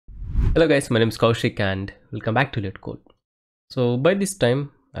Hello guys, my name is Koushik and welcome back to LetCode. So by this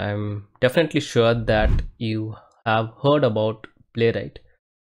time, I'm definitely sure that you have heard about Playwright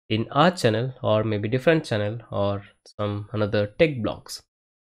in our channel or maybe different channel or some another tech blogs.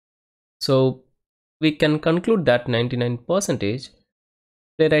 So we can conclude that 99%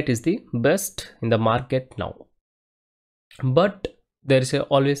 Playwright is the best in the market now. But there is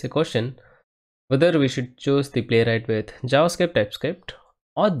always a question whether we should choose the Playwright with JavaScript, TypeScript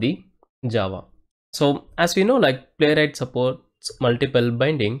or the Java. So as we know, like Playwright supports multiple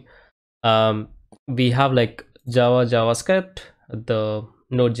binding. We have like Java, JavaScript, the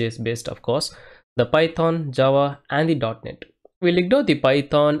Node.js based, of course, the Python, Java, and the .NET. We'll ignore the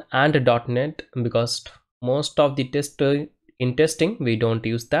Python and the .NET because most of the in testing we don't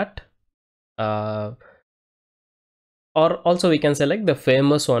use that. Or also we can select the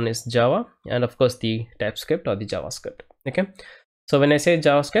famous one is Java and of course the TypeScript or the JavaScript. Okay, so when I say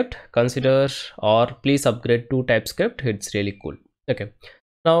JavaScript, consider or please upgrade to TypeScript. It's really cool. Okay,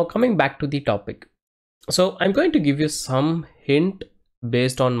 now coming back to the topic. So I'm going to give you some hint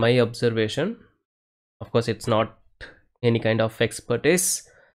based on my observation. Of course, it's not any kind of expertise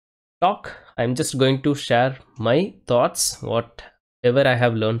talk. I'm just going to share my thoughts, whatever I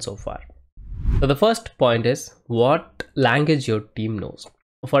have learned so far. So the first point is what language your team knows.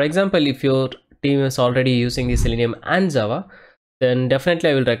 For example, if your team is already using the Selenium and Java, then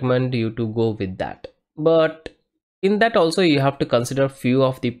definitely I will recommend you to go with that. But in that also you have to consider few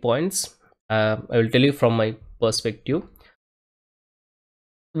of the points. I will tell you from my perspective.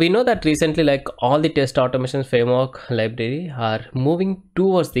 We know that recently, like all the test automation framework library are moving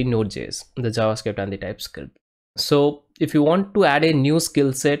towards the Node.js, the JavaScript and the TypeScript. So if you want to add a new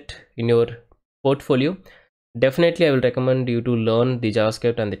skill set in your portfolio, definitely I will recommend you to learn the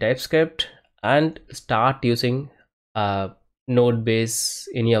JavaScript and the TypeScript and start using Node base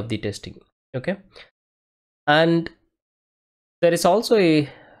any of the testing. Okay, and there is also I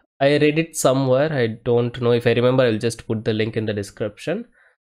read it somewhere, I don't know if I remember, I'll just put the link in the description.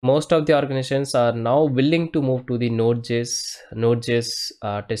 Most of the organizations are now willing to move to the Node.js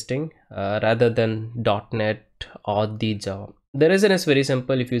testing rather than .NET or the Java. The reason is very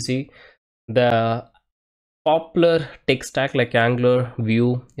simple. If you see the popular tech stack like Angular,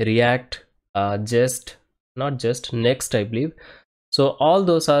 Vue, React, Next, I believe. So all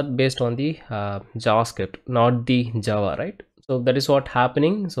those are based on the JavaScript, not the Java, right? So that is what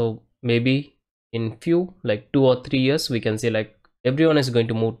happening. So maybe in few like 2 or 3 years, we can say like everyone is going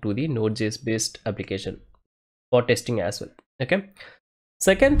to move to the Node.js based application for testing as well. Okay.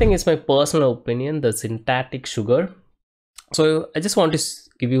 Second thing is my personal opinion, the syntactic sugar. So I just want to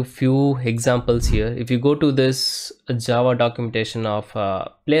give you few examples here. If you go to this Java documentation of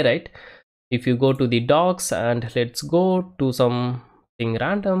Playwright, if you go to the docs and let's go to something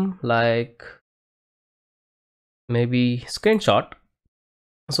random like maybe screenshot.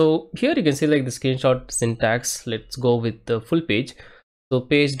 So here you can see like the screenshot syntax. Let's go with the full page. So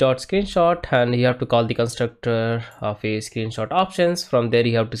page.screenshot, and you have to call the constructor of a screenshot options. From there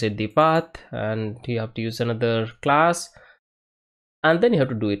you have to set the path and you have to use another class and then you have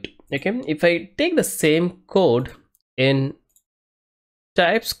to do it. Okay, if I take the same code in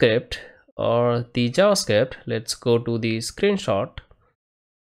TypeScript or the JavaScript, let's go to the screenshot.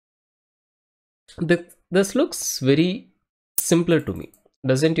 This looks very simpler to me.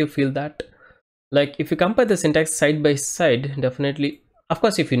 Doesn't you feel that? Like if you compare the syntax side by side, definitely, of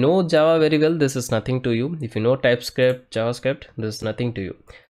course, if you know Java very well, this is nothing to you. If you know TypeScript, JavaScript, this is nothing to you.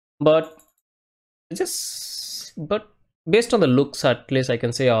 But based on the looks, at least I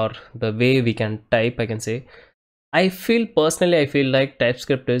can say, or the way we can type, I can say, I feel like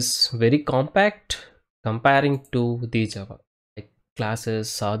TypeScript is very compact comparing to the Java, like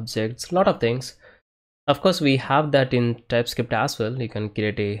classes, objects, a lot of things. Of course, we have that in TypeScript as well. You can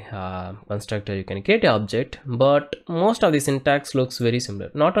create a constructor, you can create an object, but most of the syntax looks very similar.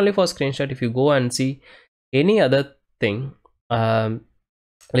 Not only for screenshot, if you go and see any other thing,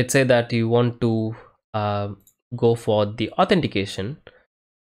 let's say that you want to go for the authentication,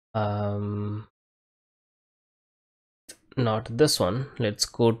 not this one, let's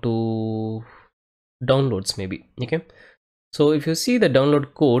go to downloads maybe. Okay, so if you see the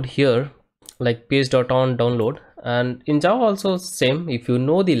download code here, like page.on download, and in Java also same. If you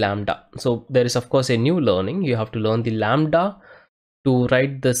know the lambda, so there is of course a new learning, you have to learn the lambda to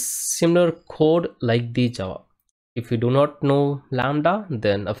write the similar code like the Java. If you do not know lambda,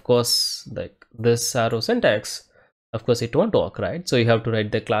 then of course like this arrow syntax, of course it won't work, right? So you have to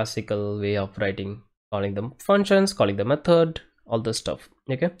write the classical way of writing, calling them functions, calling the method, all this stuff.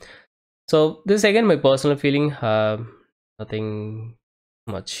 Okay, so this again my personal feeling, nothing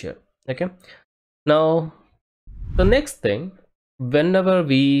much here. Okay, now the next thing, whenever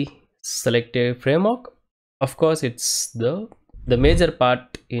we select a framework, of course it's the major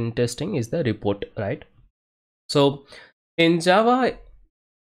part in testing is the report, right? So in Java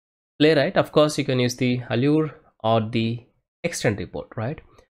Playwright, of course you can use the allure or the extend report, right?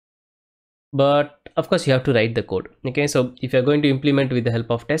 But of course you have to write the code. Okay, so if you're going to implement with the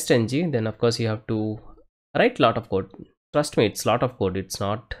help of testng, then of course you have to write a lot of code. Trust me, it's a lot of code, it's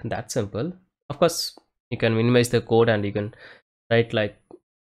not that simple. Of course you can minimize the code and you can write like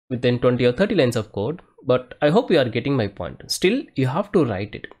within 20 or 30 lines of code, but I hope you are getting my point. Still you have to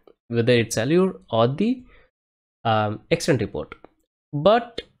write it, whether it's allure or the extend report.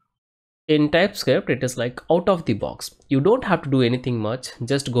 But in TypeScript it is like out of the box, you don't have to do anything much.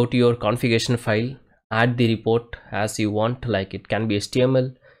 Just go to your configuration file, add the report as you want, like it can be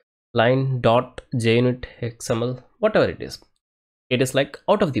HTML, line, dot, JUnit, XML, whatever it is. It is like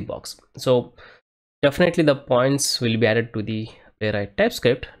out of the box. So definitely the points will be added to the Playwright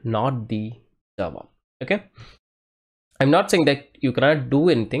TypeScript, not the Java. Okay, I'm not saying that you cannot do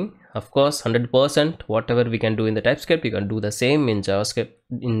anything. Of course 100% whatever we can do in the TypeScript, you can do the same in JavaScript,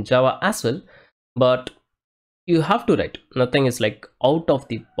 in Java as well, but you have to write. Nothing is like out of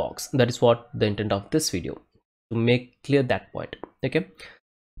the box. That is what the intent of this video, to make clear that point. Okay,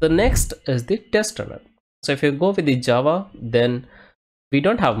 the next is the test runner. So if you go with the Java, then we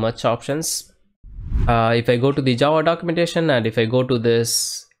don't have much options. If I go to the Java documentation and if I go to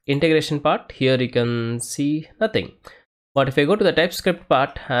this integration part, here you can see nothing. But if I go to the TypeScript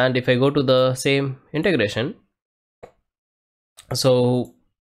part and if I go to the same integration, so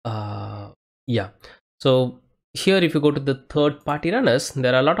yeah, so here if you go to the third party runners,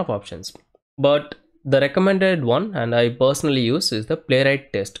 there are a lot of options, but the recommended one and I personally use is the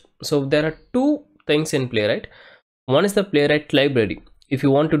Playwright test. So there are two things in Playwright. One is the Playwright library. If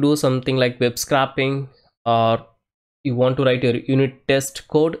you want to do something like web scraping or you want to write your unit test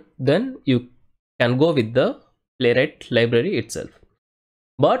code, then you can go with the Playwright library itself.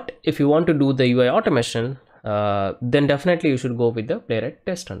 But if you want to do the UI automation, then definitely you should go with the Playwright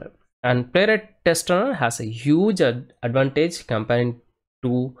test runner. And Playwright test runner has a huge advantage comparing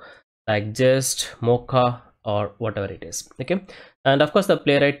to like Jest, Mocha, or whatever it is. Okay, and of course the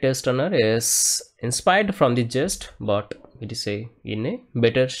Playwright test runner is inspired from the Jest, but it is in a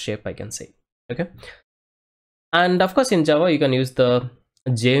better shape, I can say. Okay, and of course in Java you can use the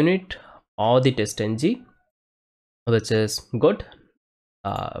JUnit or the testng, which is good,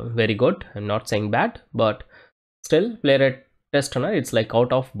 very good. I'm not saying bad, but still Playwright test runner, it's like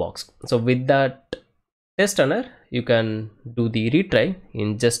out of box. So with that test runner you can do the retry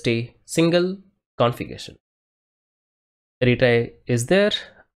in just a single configuration. Retry is there,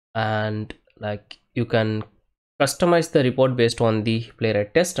 and like you can customize the report based on the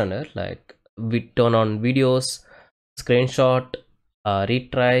Playwright test runner, like we turn on videos, screenshot,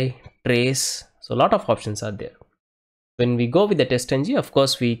 retry, trace. So a lot of options are there. When we go with the testng, of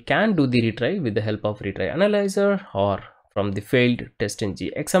course we can do the retry with the help of retry analyzer or from the failed testng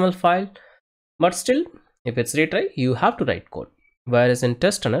XML file, but still if it's retry you have to write code, whereas in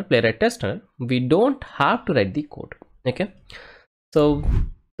test runner, Playwright test runner, we don't have to write the code. Okay, so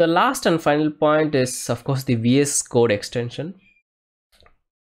the last and final point is of course the VS Code extension.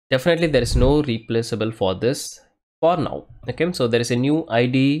 Definitely there is no replaceable for this for now. Okay, so there is a new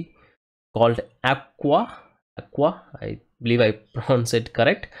IDE called Aqua, I believe I pronounce it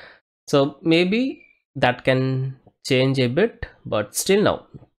correct. So maybe that can change a bit, but still now,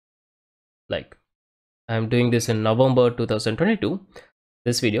 like I'm doing this in November 2022,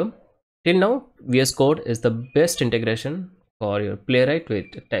 this video, till now VS Code is the best integration for your Playwright with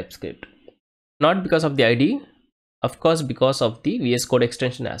TypeScript. Not because of the IDE, of course because of the VS Code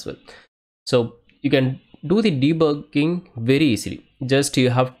extension as well. So you can do the debugging very easily. Just you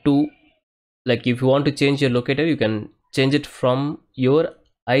have to, like if you want to change your locator, you can change it from your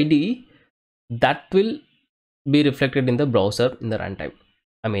IDE. That will be reflected in the browser in the runtime.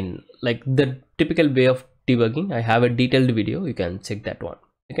 I mean, like the typical way of debugging, I have a detailed video, you can check that one.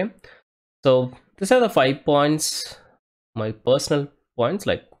 Okay, so these are the 5 points, my personal points.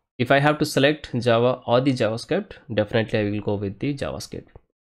 Like if I have to select Java or the JavaScript, definitely I will go with the JavaScript.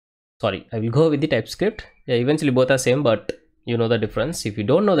 Sorry, I will go with the TypeScript. Yeah, eventually both are same, but you know the difference. If you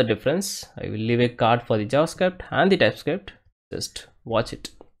don't know the difference, I will leave a card for the JavaScript and the TypeScript. Just watch it.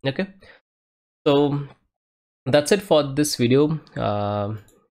 Okay, so that's it for this video.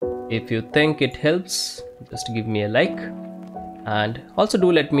 If you think it helps, just give me a like, and also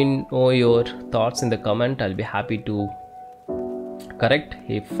do let me know your thoughts in the comment. I'll be happy to correct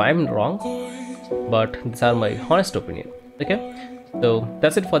if I'm wrong, but these are my honest opinion. Okay, So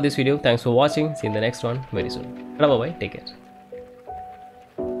that's it for this video. Thanks for watching. See you in the next one very soon. Bye bye. Take care.